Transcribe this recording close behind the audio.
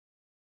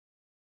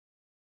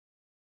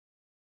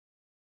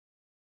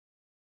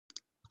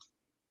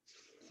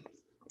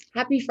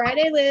Happy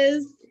Friday,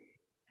 Liz.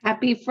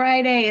 Happy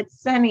Friday.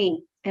 It's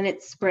sunny and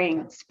it's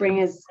spring. Spring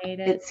is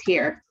It's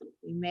here.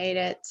 We made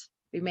it.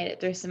 We made it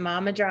through some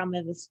mama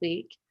drama this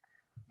week.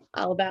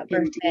 All about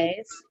Indeed.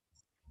 birthdays.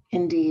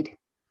 Indeed.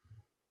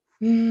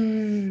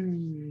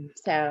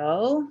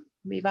 So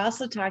we've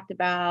also talked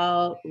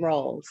about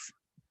roles.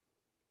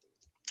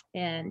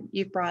 And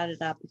you've brought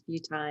it up a few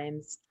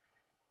times.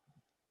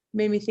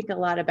 Made me think a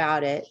lot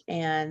about it.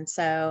 And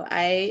so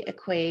I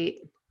equate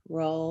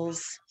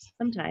roles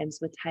sometimes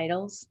with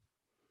titles.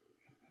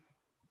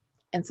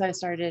 And so I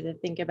started to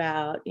think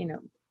about,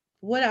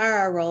 what are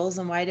our roles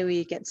and why do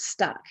we get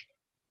stuck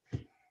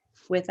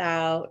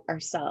without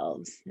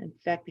ourselves? In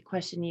fact, the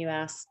question you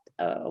asked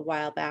a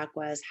while back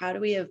was, how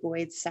do we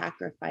avoid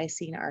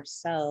sacrificing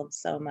ourselves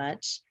so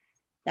much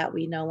that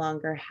we no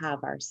longer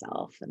have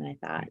ourselves? And I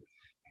thought,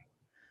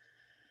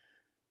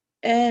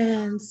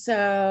 and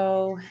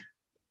so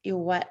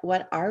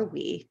what are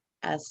we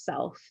as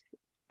self?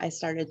 I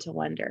started to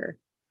wonder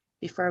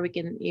before we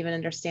can even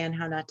understand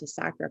how not to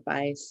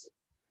sacrifice.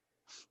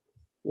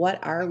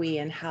 What are we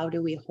and how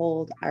do we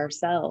hold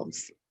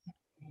ourselves?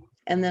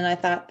 And then I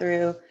thought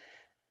through,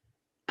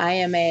 I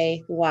am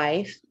a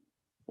wife,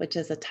 which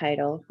is a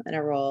title and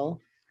a role.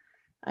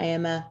 I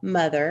am a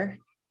mother,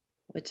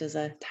 which is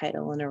a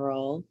title and a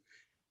role.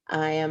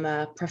 I am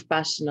a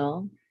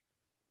professional.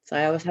 So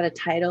I always had a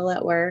title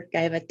at work.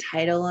 I have a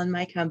title in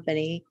my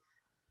company.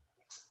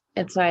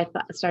 And so I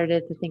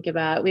started to think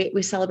about,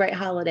 we celebrate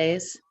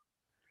holidays,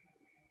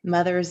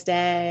 Mother's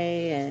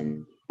Day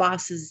and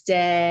Boss's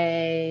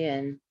Day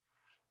and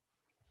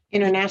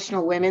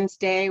International Women's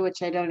Day,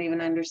 which I don't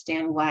even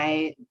understand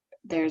why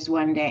there's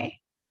one day.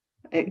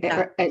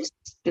 It's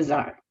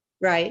bizarre.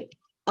 Right.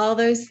 All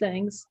those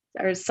things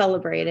are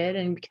celebrated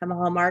and become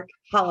Hallmark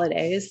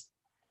holidays.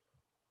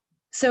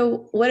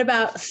 So what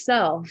about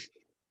self?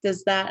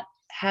 Does that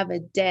have a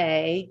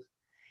day?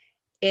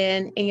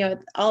 And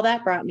all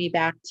that brought me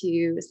back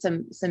to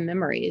some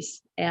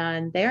memories,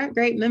 and they aren't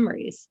great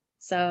memories.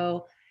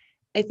 So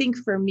I think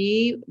for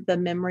me, the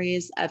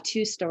memories of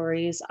two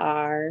stories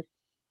are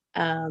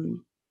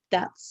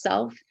that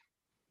self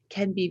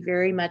can be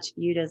very much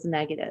viewed as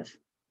negative,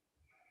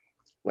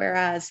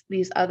 whereas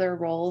these other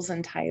roles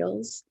and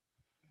titles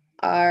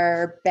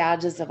are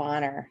badges of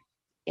honor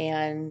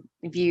and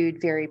viewed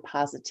very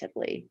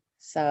positively.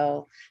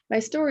 So my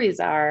stories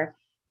are,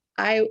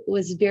 I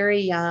was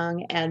very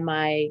young and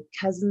my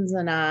cousins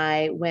and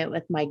I went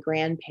with my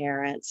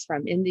grandparents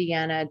from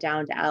Indiana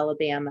down to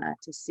Alabama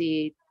to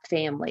see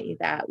family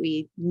that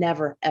we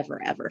never, ever,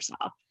 ever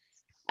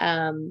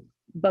saw.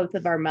 Both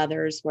of our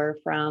mothers were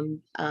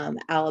from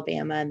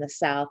Alabama in the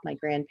South. My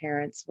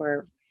grandparents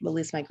were, at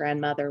least my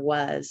grandmother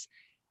was.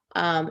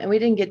 And we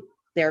didn't get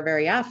there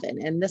very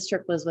often. And this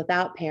trip was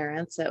without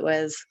parents. It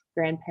was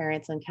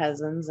grandparents and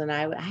cousins. And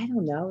I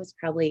don't know, it's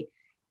probably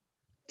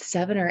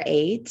 7 or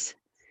 8.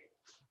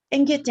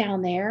 And get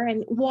down there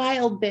and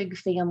wild big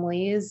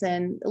families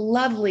and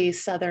lovely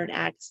Southern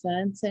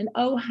accents and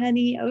oh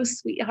honey, oh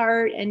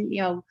sweetheart, and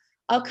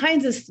all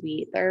kinds of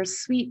sweet. There's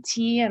sweet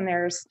tea and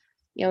there's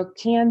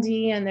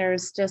candy and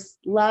there's just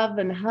love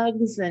and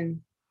hugs and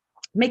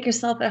make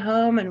yourself at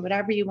home and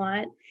whatever you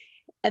want.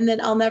 And then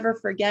I'll never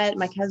forget,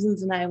 my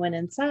cousins and I went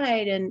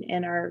inside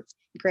and our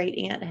great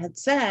aunt had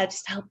said,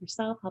 just help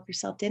yourself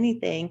to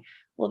anything.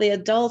 Well, the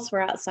adults were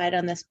outside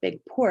on this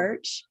big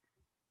porch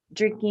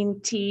drinking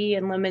tea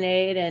and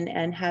lemonade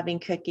and having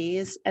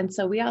cookies. And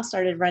so we all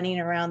started running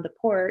around the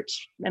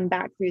porch and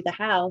back through the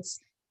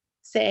house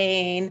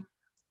saying,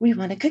 we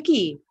want a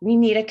cookie. We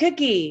need a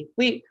cookie.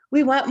 We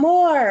want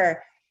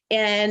more.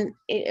 And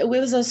it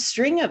was a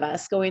string of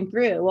us going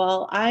through.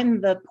 Well,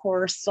 I'm the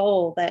poor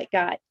soul that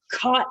got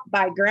caught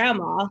by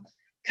grandma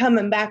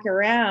coming back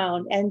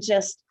around and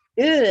just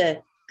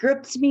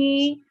gripped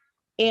me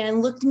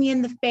and looked me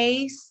in the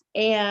face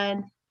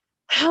and,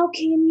 how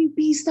can you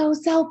be so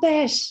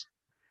selfish?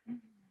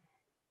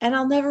 And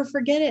I'll never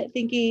forget it,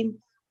 thinking,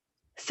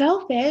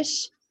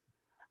 selfish?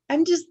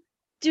 I'm just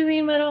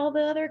doing what all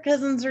the other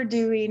cousins are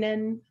doing.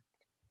 And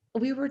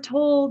we were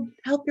told,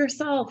 help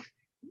yourself,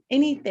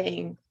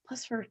 anything.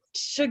 Plus we're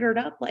sugared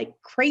up like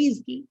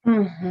crazy.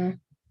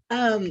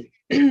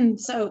 Mm-hmm.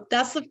 So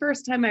that's the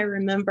first time I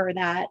remember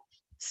that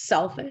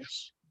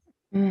selfish.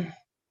 Wow.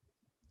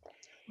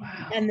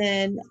 And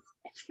then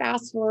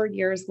fast forward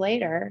years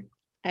later,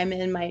 I'm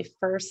in my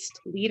first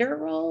leader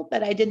role,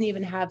 but I didn't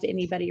even have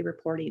anybody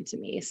reporting to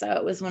me. So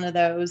it was one of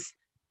those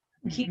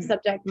key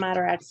subject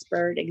matter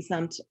expert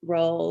exempt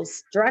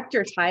roles,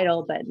 director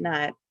title, but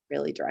not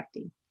really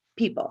directing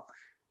people.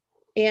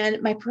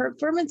 And my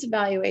performance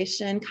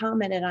evaluation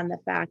commented on the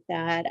fact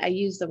that I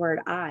use the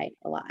word I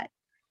a lot.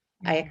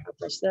 I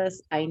accomplish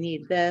this, I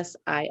need this,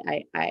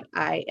 I,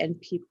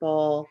 and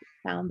people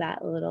found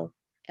that a little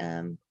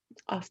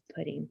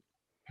off-putting.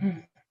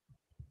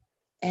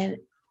 And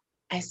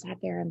I sat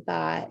there and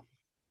thought,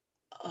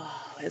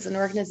 as an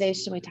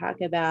organization, we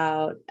talk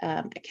about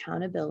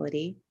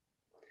accountability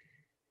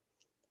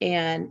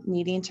and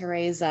needing to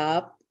raise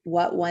up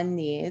what one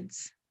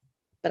needs,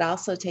 but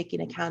also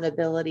taking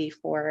accountability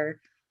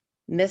for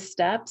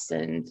missteps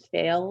and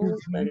fails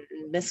Mhm. and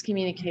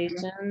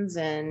miscommunications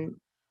and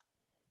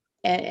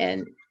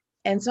and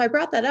and so I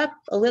brought that up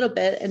a little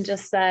bit and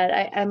just said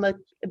I'm a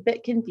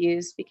bit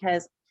confused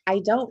because I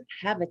don't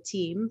have a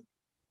team.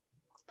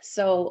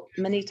 So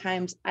many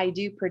times I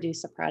do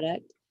produce a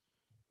product,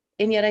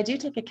 and yet I do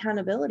take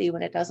accountability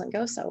when it doesn't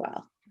go so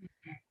well.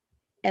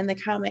 And the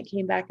comment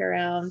came back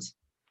around,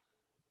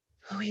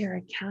 "Oh, we are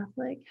a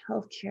Catholic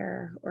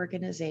healthcare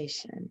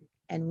organization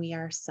and we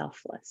are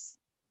selfless.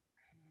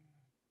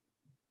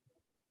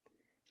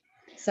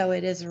 So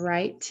it is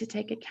right to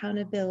take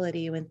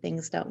accountability when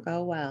things don't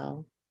go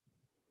well.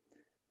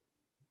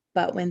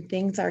 But when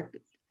things are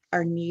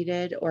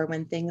needed or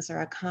when things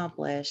are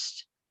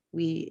accomplished,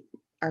 we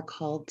are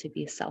called to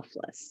be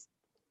selfless."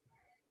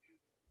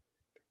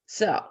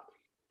 So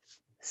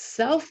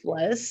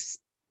selfless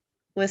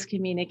was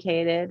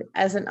communicated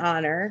as an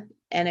honor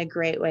and a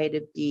great way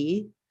to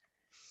be,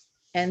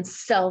 and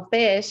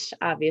selfish,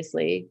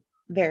 obviously,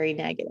 very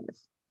negative.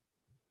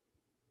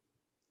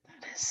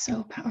 That is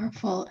so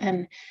powerful.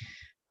 And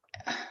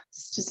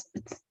it's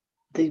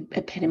the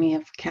epitome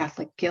of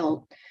Catholic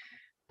guilt.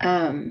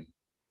 I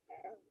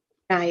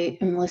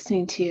am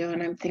listening to you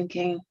and I'm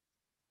thinking,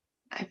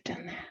 I've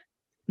done that.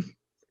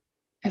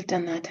 I've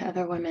done that to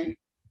other women.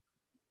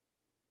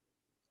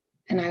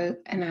 And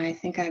I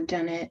think I've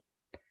done it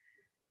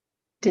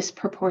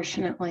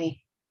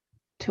disproportionately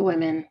to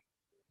women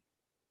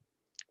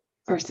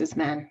versus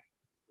men.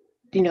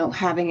 You know,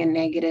 having a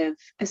negative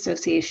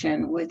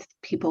association with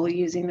people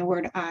using the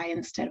word I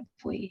instead of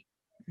we.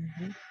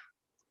 Mm-hmm.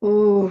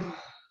 Ooh.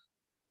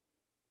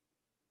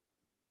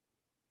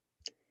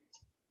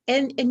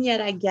 And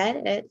yet I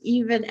get it.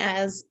 Even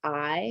as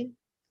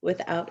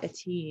without a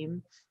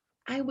team,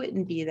 I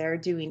wouldn't be there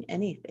doing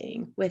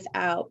anything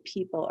without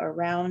people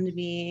around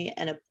me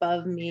and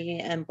above me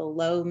and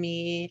below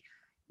me,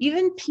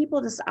 even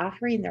people just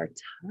offering their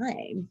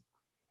time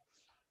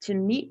to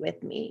meet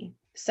with me.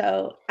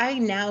 So I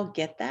now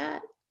get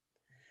that.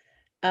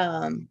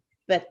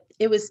 But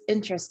it was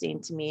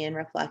interesting to me in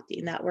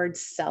reflecting that word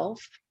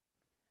self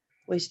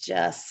was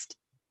just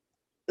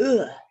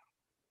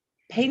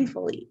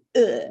painfully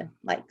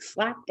like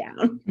slap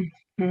down.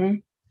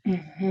 Mm-hmm.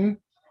 Mm-hmm.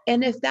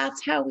 And if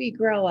that's how we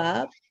grow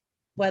up,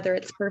 whether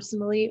it's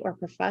personally or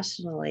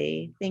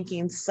professionally,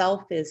 thinking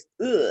self is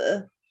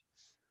well,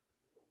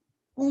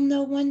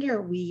 no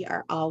wonder we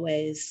are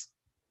always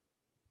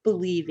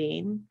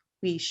believing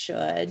we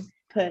should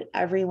put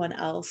everyone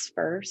else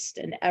first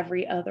and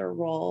every other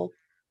role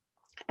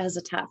as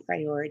a top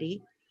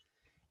priority.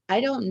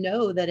 I don't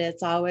know that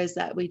it's always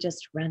that we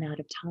just run out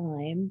of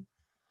time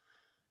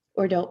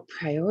or don't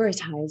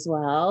prioritize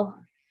well.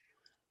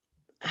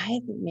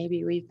 I think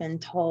maybe we've been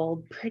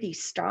told pretty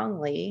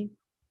strongly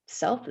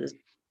self is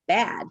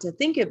bad. To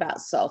think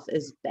about self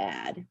is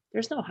bad.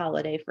 There's no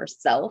holiday for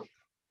self.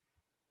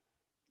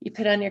 You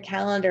put on your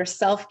calendar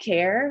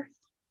self-care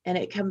and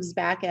it comes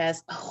back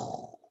as,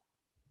 oh,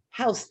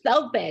 how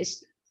selfish.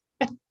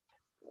 Oh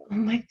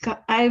my God.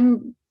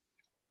 I'm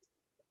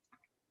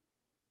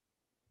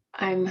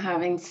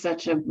having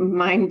such a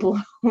mind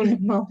blown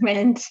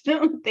moment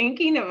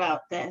thinking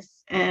about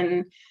this.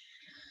 And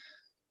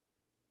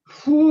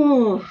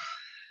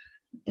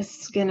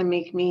it's going to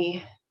make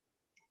me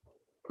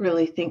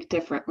really think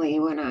differently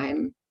when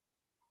I'm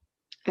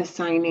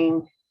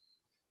assigning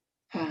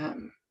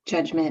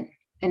judgment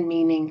and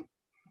meaning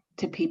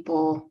to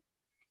people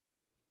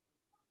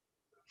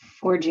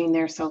forging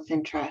their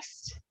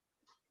self-interest.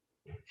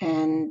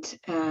 And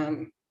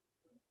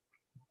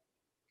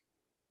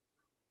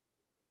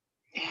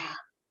yeah,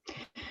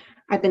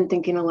 I've been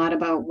thinking a lot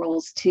about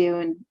roles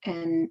too.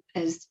 And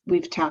as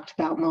we've talked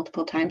about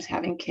multiple times,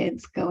 having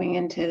kids going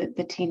into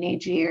the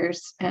teenage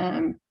years,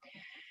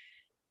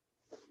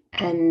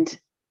 and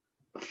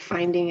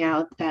finding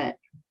out that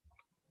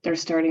they're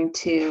starting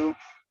to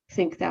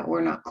think that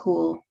we're not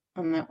cool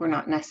and that we're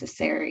not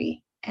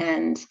necessary.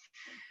 And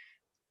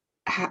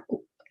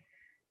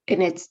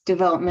it's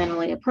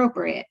developmentally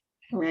appropriate,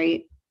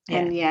 right? Yeah.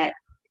 And yet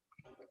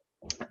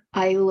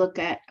I look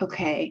at,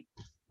 okay,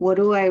 what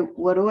do I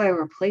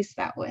replace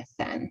that with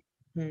then?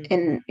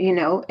 In, you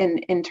know,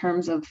 in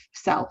terms of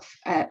self,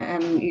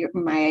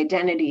 my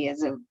identity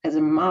as a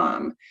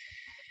mom.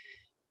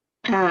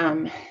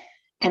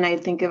 And I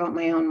think about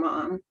my own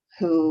mom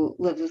who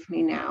lives with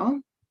me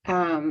now.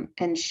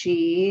 And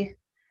she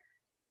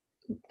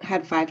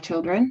had 5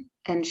 children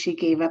and she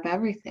gave up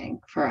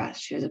everything for us.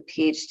 She was a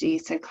PhD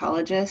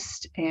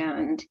psychologist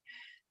and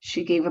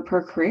she gave up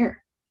her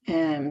career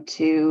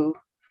to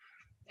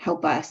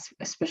help us,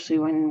 especially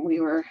when we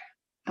were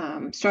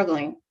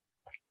struggling,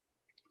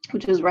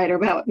 which is right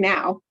about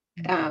now,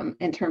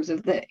 in terms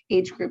of the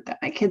age group that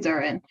my kids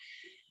are in.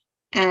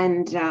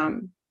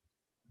 And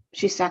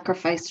she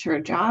sacrificed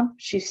her job.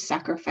 She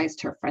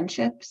sacrificed her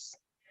friendships.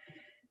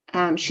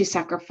 She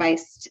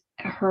sacrificed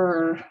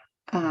her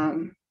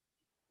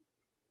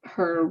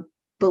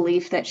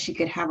belief that she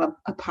could have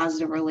a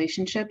positive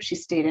relationship. She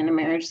stayed in a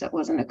marriage that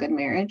wasn't a good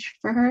marriage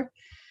for her.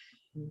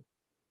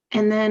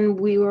 And then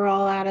we were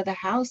all out of the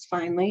house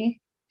finally.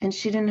 and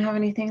she didn't have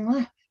anything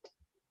left.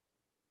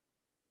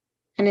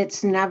 And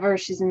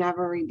she's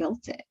never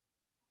rebuilt it.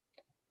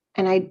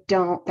 And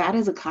that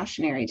is a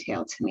cautionary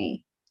tale to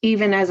me,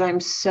 even as I'm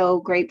so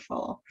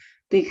grateful,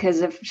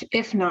 because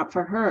if not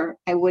for her,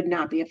 I would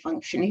not be a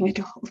functioning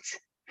adult.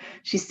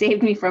 She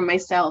saved me from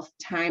myself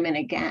time and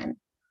again.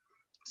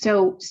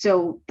 So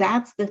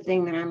that's the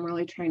thing that I'm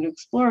really trying to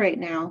explore right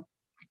now.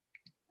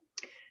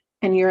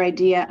 And your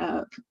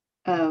idea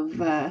of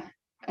a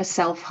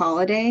self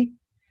holiday,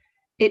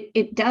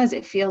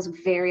 it feels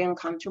very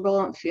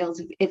uncomfortable.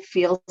 It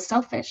feels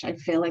selfish. I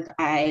feel like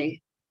I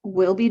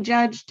will be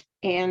judged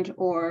and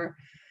or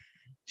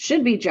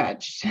should be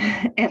judged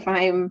if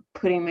I'm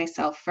putting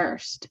myself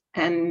first.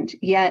 And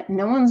yet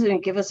no one's going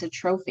to give us a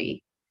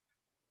trophy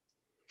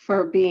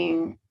for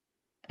being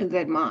a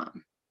good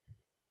mom.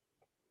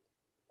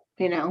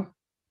 You know,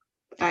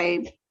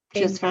 I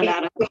just found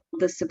out about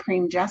the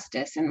Supreme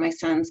Justice in my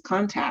son's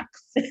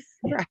contacts.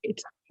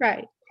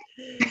 Right.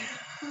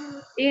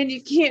 And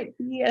you can't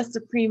be a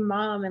supreme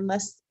mom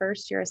unless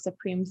first you're a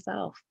supreme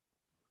self.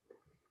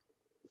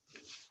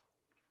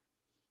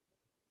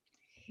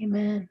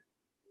 Amen.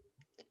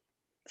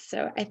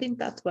 So I think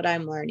that's what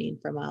I'm learning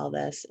from all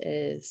this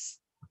is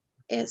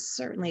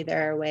certainly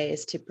there are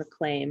ways to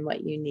proclaim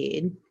what you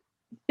need.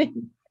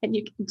 And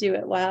you can do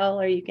it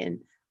well, or you can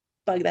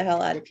bug the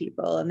hell out of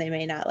people and they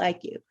may not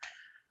like you.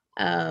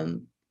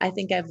 I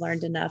think I've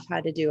learned enough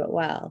how to do it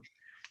well.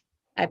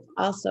 I've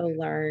also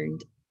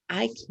learned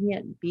I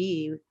can't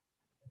be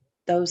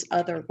those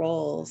other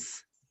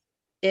roles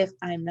if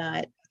I'm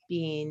not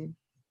being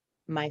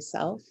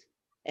myself,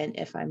 and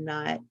if I'm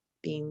not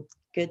being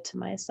good to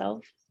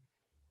myself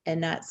and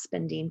not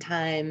spending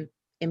time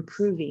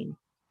improving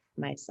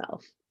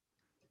myself.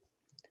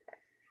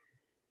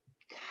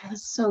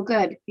 That's so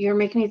good. You're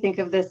making me think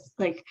of this,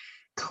 like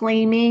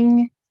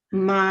claiming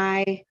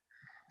my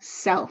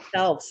self.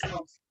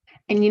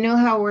 And you know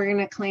how we're going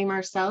to claim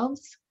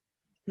ourselves?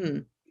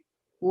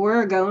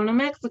 We're going to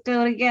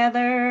Mexico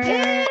together.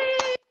 Yay!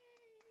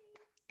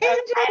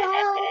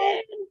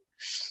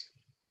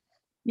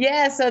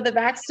 Yeah, so the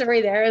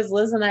backstory there is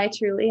Liz and I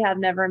truly have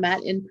never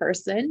met in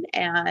person.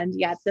 And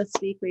yet this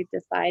week we've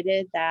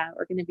decided that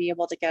we're going to be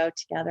able to go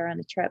together on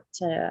a trip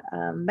to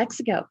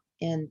Mexico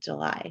in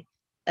July,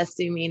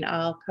 assuming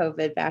all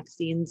COVID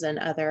vaccines and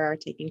other are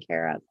taken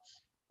care of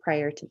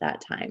prior to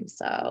that time.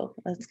 So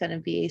that's going to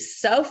be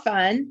so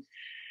fun.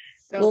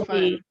 We'll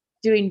be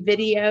doing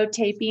video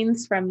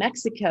tapings from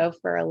Mexico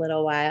for a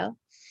little while.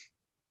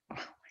 Oh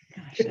my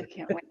gosh, I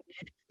can't wait.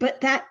 But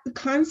that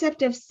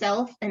concept of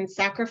self and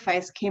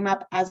sacrifice came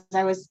up as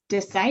I was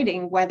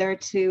deciding whether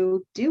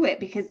to do it,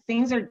 because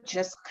things are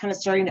just kind of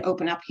starting to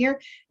open up here.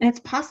 And it's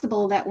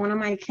possible that one of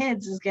my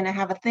kids is going to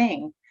have a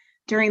thing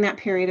during that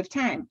period of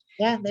time.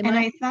 Yeah. And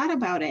I thought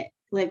about it,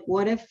 like,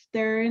 what if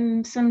they're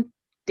in some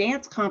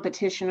dance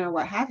competition or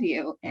what have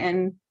you,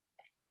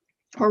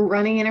 or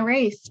running in a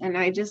race? And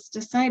I just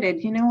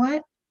decided, you know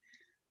what?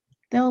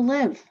 They'll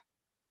live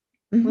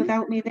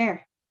without me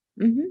there.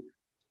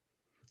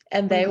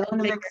 And they will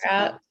figure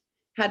out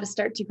how to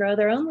start to grow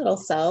their own little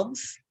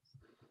selves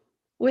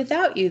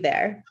without you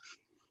there.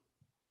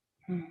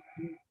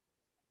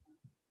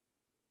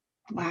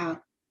 Wow.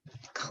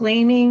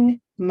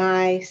 Claiming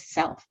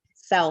myself.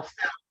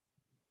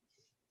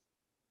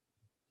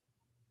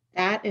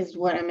 That is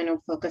what I'm going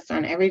to focus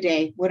on every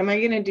day. What am I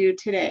going to do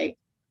today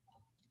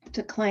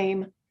to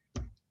claim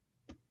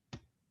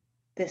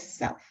this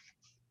self?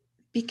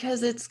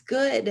 Because it's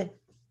good.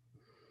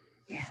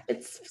 Yeah.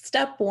 It's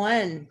step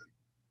one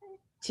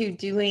to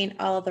doing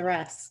all the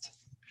rest.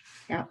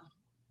 Yeah.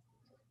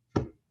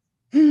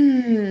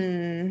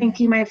 Thank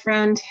you, my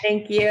friend.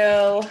 Thank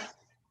you.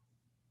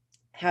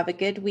 Have a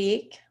good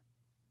week.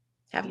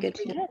 Have a good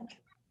weekend.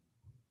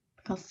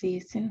 I'll see you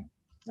soon.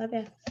 Love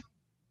you.